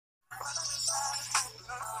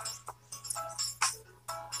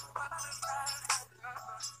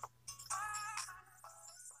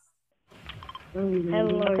Hello,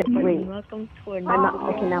 Okay, everybody. wait. Welcome to I'm another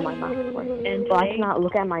not, okay, now my map is working. and So I today cannot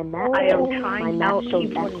look at my map. I am My trying map out shows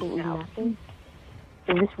keyboard absolutely now. nothing.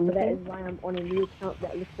 Is this real? That is why I'm on a new account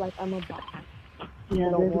that looks like I'm a bot. Yeah,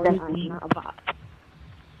 don't worry, I'm not a bot.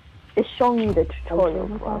 It's showing me the tutorial,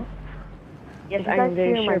 bro. Yes, I I'm am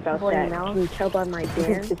very sure sure about about that. that. Can you tell by my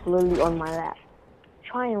dance? It's literally on my lap.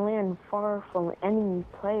 Try and land far from enemy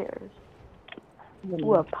players.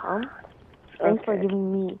 Ooh, a pump? Thanks for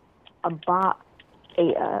giving me a bot.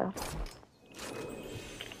 Oh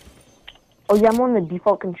yeah, I'm on the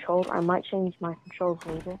default controls. I might change my controls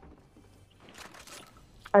later.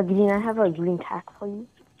 Gideon, I have a green tack for you.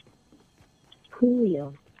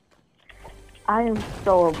 Coolio. I am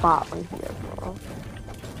so a bot right here, bro.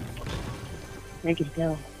 I can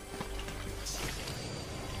tell.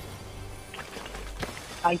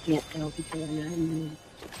 I can't tell because I'm not in.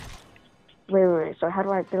 Wait. So how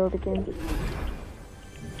do I build again?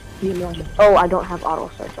 Oh, I don't have auto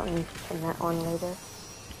search. I need to turn that on later.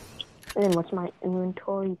 And then what's my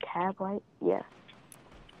inventory tab, right? Yeah.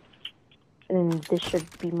 And then this should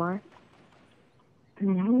be mine.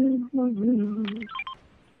 Just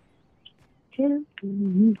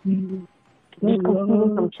completing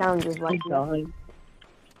some challenges like that.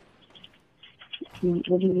 What do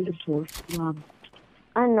you need it for?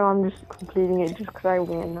 I know, I'm just completing it just because I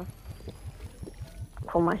win.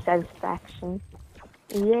 For my satisfaction.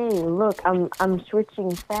 Yay, look, I'm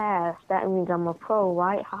switching fast. That means I'm a pro,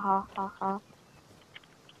 right? Ha ha ha ha.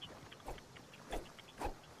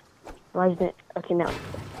 Why is it? Okay, now.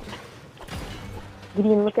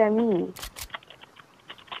 Gideon, look at me.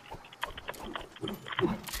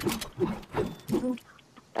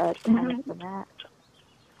 Time for that.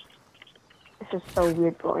 This is so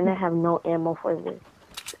weird, bro, and I have no ammo for this.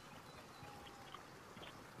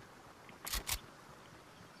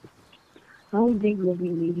 How big will be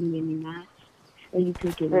leaving in your match? Or you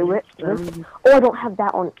could get it. Oh, I don't have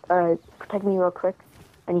that on. Protect me real quick.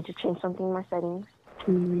 I need to change something in my settings.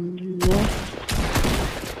 Yeah.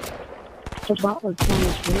 The bot was trying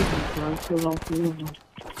to change it, so I'm still all three of them.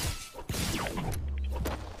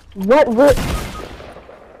 What?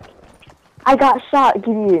 I got shot,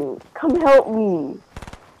 Gideon. Come help me.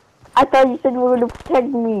 I thought you said you were going to protect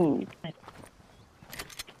me.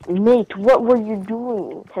 Nate, what were you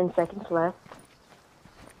doing? 10 seconds left.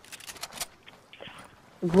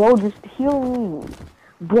 Bro, just heal me.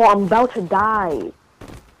 Bro, I'm about to die.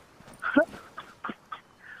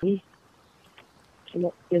 It's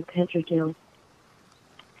heads or tails?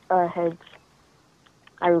 Heads.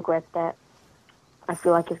 I regret that. I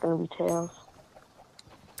feel like it's gonna be tails.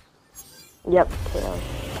 Yep, tails.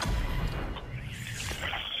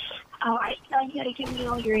 Alright, now you gotta give me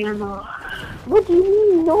all your ammo. What do you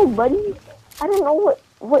mean, nobody? I don't know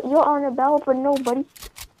what you're on about, but nobody.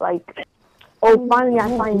 Like, oh, finally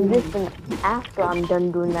I find this, and after I'm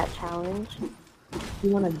done doing that challenge. You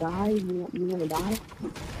wanna die? You wanna die?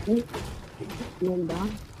 You wanna die?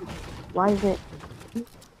 Why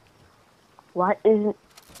isn't...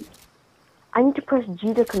 I need to press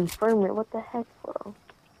G to confirm it. What the heck, bro?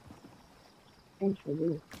 Thanks for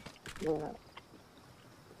this. Yeah.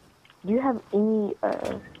 Do you have any,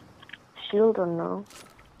 shield or no?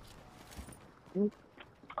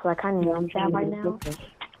 Cause I kinda need that right now.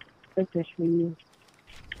 Good fish for you.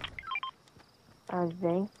 Thanks.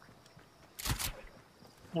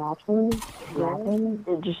 Yeah.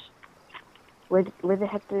 It just... Where the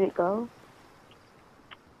heck did it go?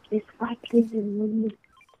 It's like this is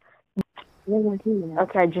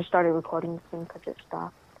okay, I just started recording the thing because it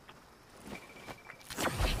stopped.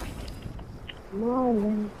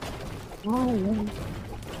 Marlin,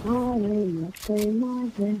 let's say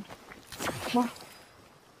Marlin. Oh,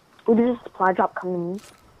 there's a supply drop coming to me.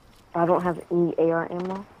 I don't have any AR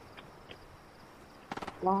ammo.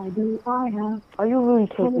 Why do I have? Are you really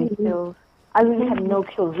taking kills? I really have no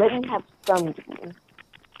kills. Let me have some.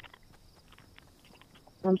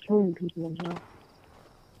 I'm killing people as well.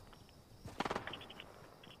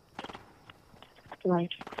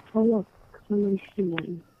 Like, oh look, somebody's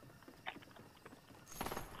shooting.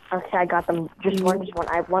 Okay, I got them. Just one.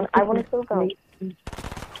 I want to kill them.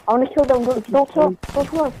 I want to kill them. Don't kill them.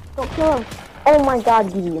 Oh my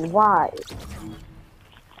God, Gideon, why?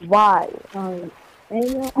 Why? Sorry. I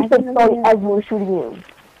said sorry as you were shooting him.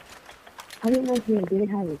 I didn't know if he didn't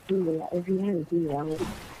have a teammate. If he had a teammate, I would have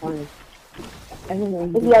fine.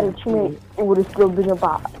 If he had a teammate, it would have still been a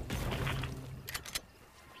bot.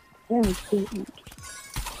 No,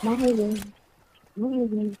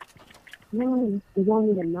 you want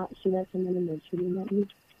me to not shoot at someone and they're shooting at me?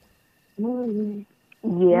 No.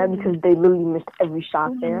 Yeah, because they literally missed every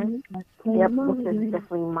shot there. Yep, this is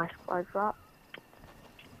definitely my squad drop.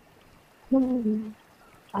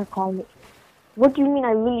 I call it. What do you mean?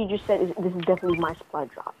 I literally just said this is definitely my supply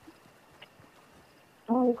drop.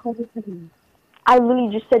 Oh, I called it second. I literally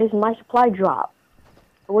just said it's my supply drop.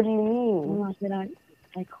 What do you mean? No, I said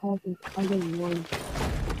I called this other one.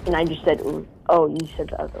 And I just said, ooh. Oh, you said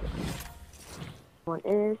the other one. One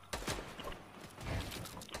is.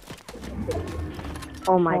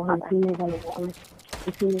 Oh my Oh, god. his teammates on the mountain.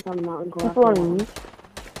 His teammates on the mountain go People after on me.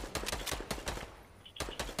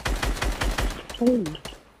 him.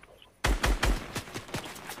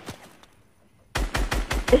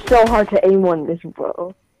 It's so hard to aim on this,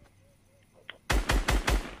 bro.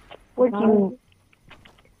 What do you...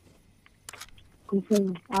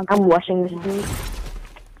 I'm rushing this dude.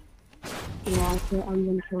 Yeah, I'm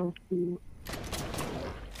gonna kill him.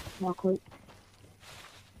 Real quick.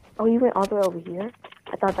 Oh, you went all the way over here?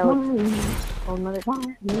 I thought that was... Oh, another...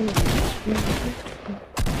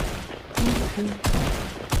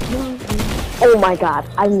 Oh my god,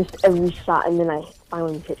 I missed every shot and then I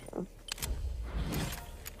finally hit him.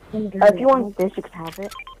 If you want this, you can have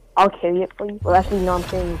it. I'll carry it for you. Well, actually, no, I'm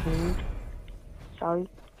carrying it. Sorry.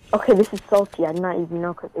 Okay, this is salty. I did not even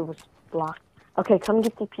know because it was blocked. Okay, come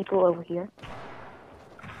get the people over here.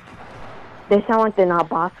 They sound like they're not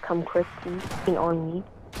bots. Come quick, please. Being on me.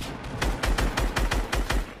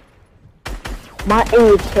 My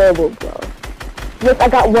aim is terrible, bro. Yes, I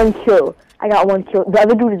got one kill. I got one kill. The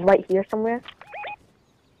other dude is right here somewhere.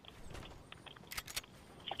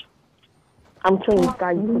 I'm killing this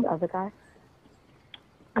guy. You kill the other guy.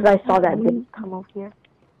 Because I saw that bitch come over here.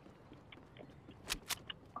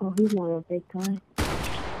 Oh, he's not a big guy.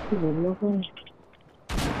 He's a real guy.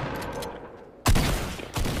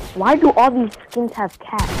 Why do all these skins have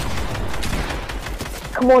cats?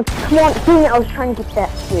 Come on, come on. Dang it, I was trying to get that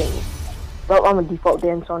skin. Well, I'm a default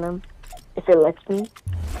dance on him. If it lets me.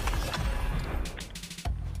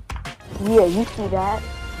 Yeah, you see that?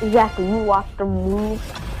 Exactly, you watched them move.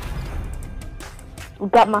 We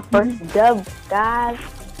got my first dub, guys.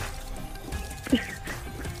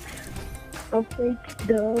 A fake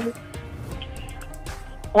dog.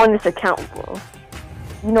 On this account, bro.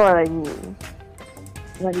 You know what I mean.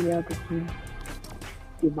 What do you have to see?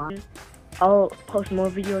 Goodbye. I'll post more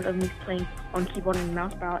videos of me playing on keyboard and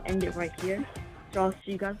mouse, but I'll end it right here. So I'll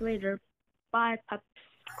see you guys later. Bye, pups.